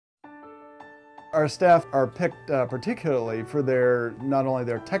Our staff are picked particularly for not only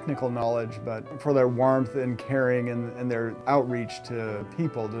their technical knowledge, but for their warmth and caring and their outreach to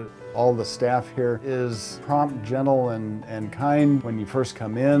people. All the staff here is prompt, gentle, and kind. When you first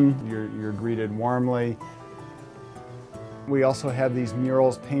come in, you're greeted warmly. We also have these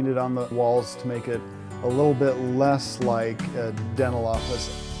murals painted on the walls to make it a little bit less like a dental office.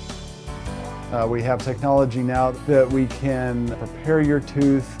 We have technology now that we can prepare your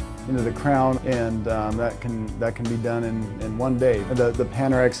tooth into the crown, and that can be done in one day. The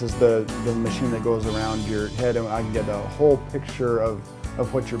Panorex is the machine that goes around your head, and I can get a whole picture of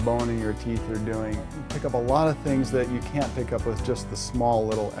what your bone and your teeth are doing. You pick up a lot of things that you can't pick up with just the small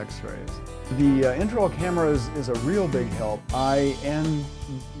little x-rays. The intraoral camera is a real big help. I and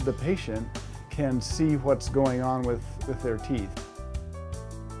the patient can see what's going on with their teeth.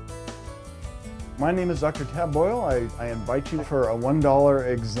 My name is Dr. Tab Boyle. I invite you for a $1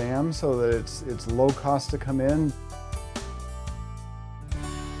 exam so that it's low cost to come in.